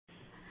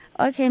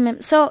Okay,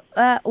 ma'am. So,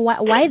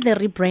 why the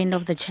rebrand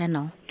of the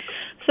channel?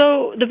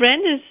 So the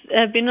brand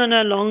has been on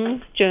a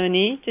long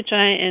journey to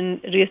try and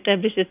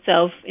reestablish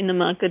itself in the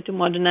market, to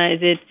modernize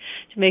it,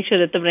 to make sure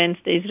that the brand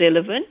stays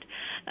relevant.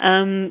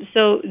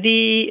 So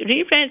the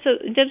rebrand, so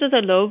in terms of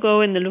the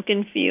logo and the look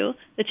and feel,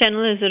 the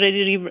channel has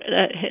already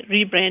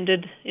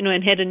rebranded,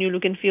 and had a new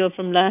look and feel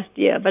from last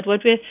year. But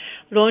what we're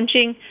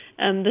launching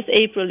this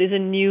April is a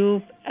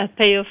new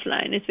payoff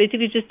line. It's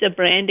basically just a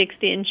brand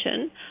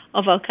extension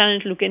of our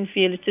current look and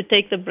feel. It's to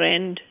take the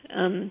brand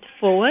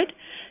forward.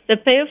 The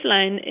payoff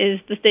line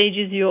is The Stage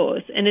Is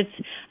Yours, and it's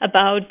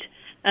about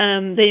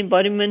the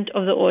embodiment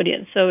of the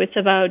audience. So it's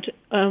about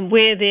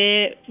where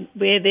their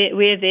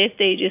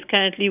stage is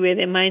currently, where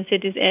their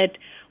mindset is at,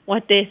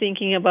 what they're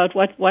thinking about,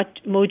 what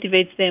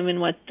motivates them and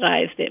what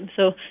drives them.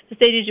 So The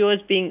Stage Is Yours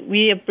being,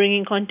 we are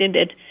bringing content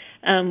that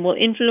will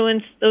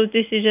influence those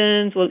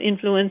decisions, will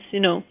influence,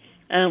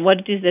 what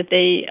it is that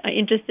they are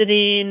interested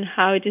in,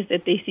 how it is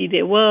that they see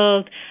their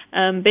world,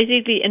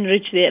 basically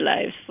enrich their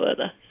lives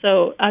further.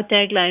 So our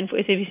tagline for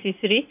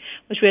SABC3,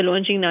 which we're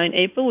launching now in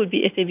April, would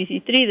be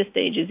SABC3, The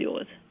Stage Is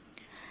Yours.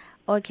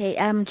 Okay,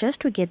 just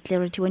to get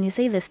clarity, when you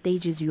say the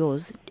stage is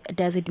yours,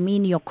 does it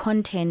mean your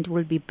content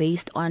will be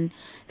based on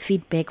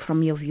feedback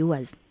from your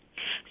viewers?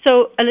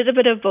 So a little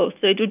bit of both.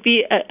 So it would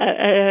be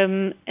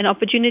an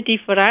opportunity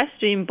for us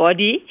to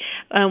embody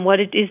what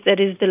it is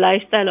that is the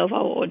lifestyle of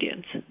our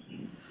audience.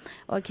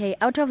 Okay,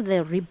 out of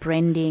the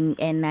rebranding,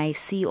 and I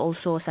see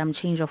also some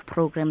change of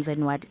programs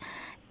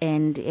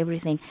and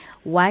everything,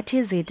 what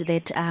is it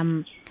that,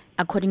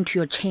 according to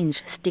your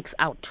change, sticks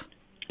out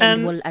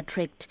and will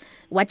attract?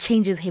 What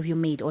changes have you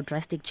made, or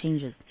drastic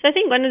changes? So I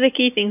think one of the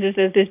key things is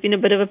that there's been a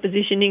bit of a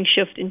positioning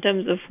shift in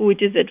terms of who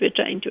it is that we're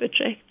trying to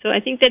attract. So I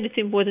think that it's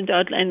important to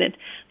outline that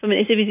from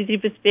an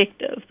SABC3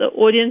 perspective, the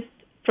audience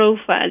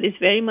profile is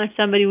very much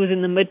somebody who's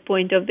in the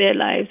midpoint of their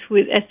lives, who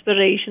is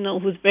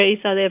aspirational, who's very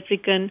South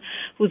African,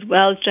 who's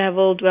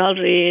well-traveled,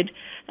 well-read,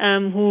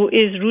 who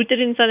is rooted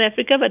in South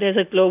Africa but has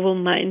a global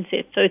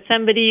mindset. So it's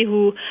somebody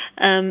who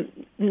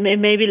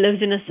maybe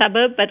lives in a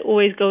suburb but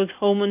always goes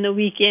home on the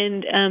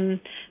weekend,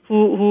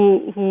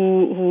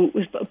 who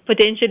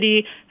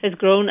potentially has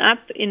grown up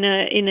in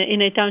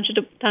a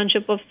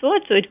township of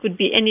sorts. So it could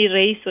be any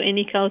race or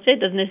any culture. It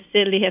doesn't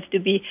necessarily have to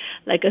be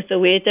like a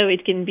Soweto.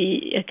 It can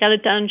be a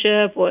colored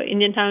township or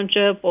Indian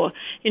township, or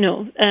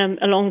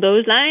along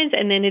those lines.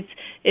 And then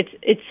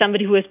it's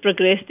somebody who has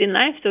progressed in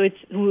life. So it's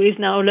who is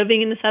now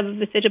living in the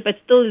suburbs, etc., but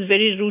still is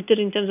very rooted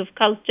in terms of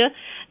culture.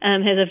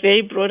 Has a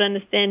very broad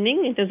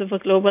understanding in terms of a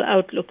global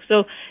outlook.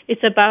 So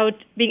it's about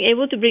being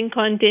able to bring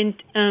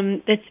content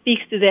that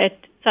speaks to that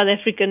South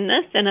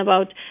Africanness and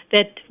about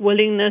that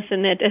willingness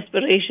and that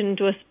aspiration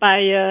to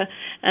aspire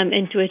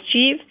and to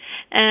achieve.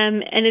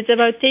 And it's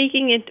about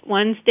taking it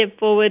one step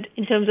forward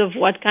in terms of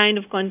what kind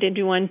of content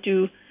we want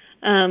to,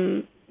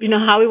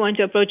 how we want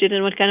to approach it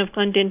and what kind of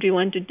content we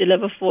want to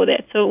deliver for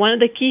that. So one of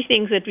the key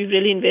things that we've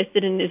really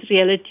invested in is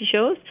reality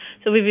shows.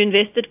 So we've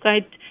invested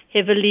quite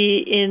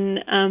heavily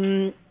in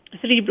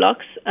 3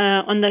 blocks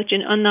on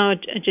our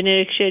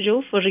generic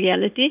schedule for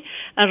reality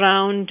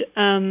around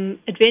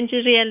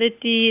adventure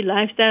reality,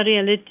 lifestyle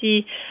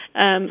reality,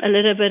 a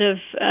little bit of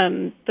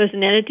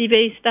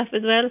personality-based stuff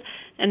as well.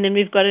 And then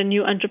we've got a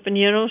new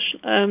entrepreneurial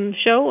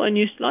show, a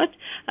new slot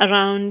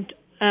around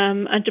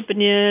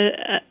entrepreneurs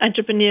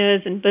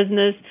and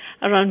business,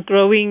 around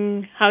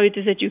growing, how it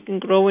is that you can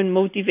grow and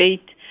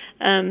motivate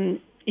and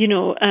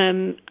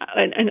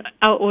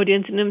our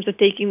audience in terms of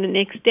taking the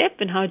next step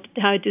and how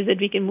it is that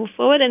we can move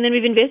forward. And then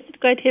we've invested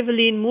quite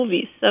heavily in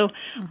movies. So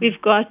we've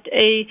got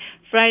a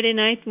Friday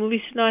night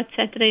movie slot,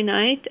 Saturday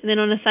night, and then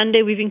on a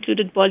Sunday we've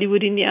included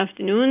Bollywood in the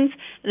afternoons,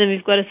 and then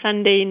we've got a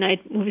Sunday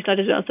night movie slot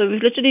as well. So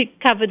we've literally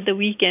covered the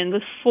weekend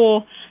with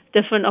 4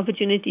 different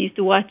opportunities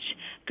to watch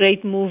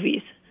great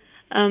movies.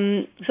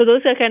 So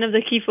those are kind of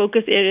the key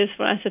focus areas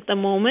for us at the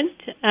moment.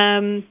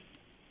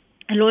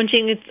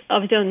 Launching it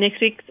obviously on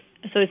next week,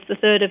 so it's the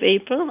 3rd of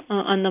April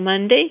on the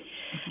Monday.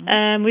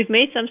 We've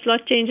made some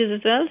slot changes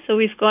as well. So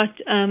we've got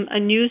a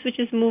news which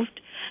is moved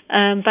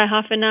by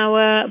half an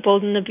hour,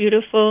 Bold and the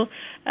Beautiful,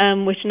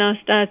 which now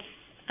starts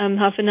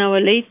half an hour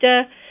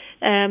later.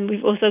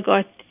 We've also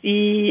got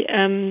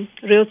the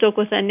Real Talk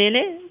with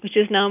Anele, which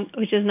is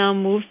now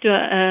moved to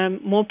a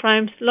more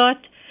prime slot.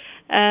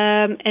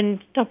 And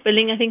Top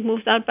Billing, I think,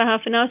 moves out by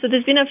half an hour. So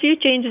there's been a few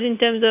changes in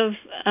terms of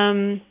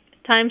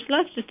time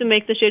slots just to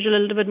make the schedule a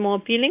little bit more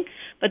appealing.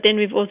 But then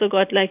we've also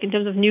got, in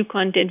terms of new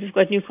content, we've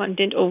got new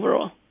content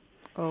overall.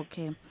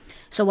 Okay.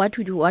 So what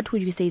would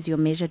you say is your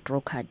major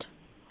draw card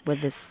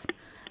with this?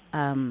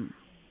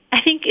 I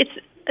think it's,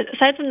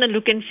 aside from the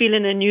look and feel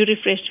and a new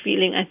refreshed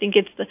feeling, I think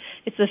it's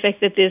the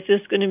fact that there's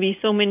just going to be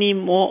so many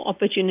more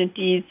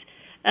opportunities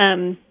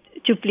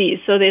to please.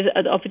 So there's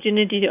the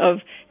opportunity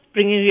of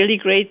bringing really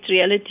great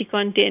reality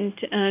content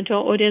to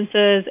our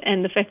audiences,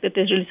 and the fact that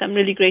there's really some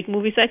really great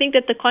movies. So I think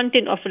that the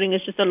content offering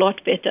is just a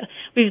lot better.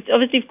 We've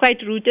obviously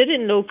quite rooted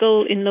in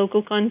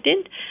local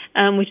content,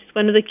 which is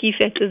one of the key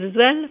factors as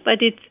well.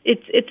 But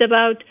it's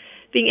about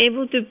being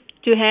able to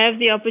have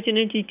the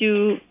opportunity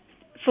to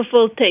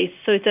fulfill tastes.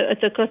 So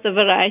it's across a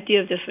variety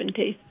of different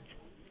tastes.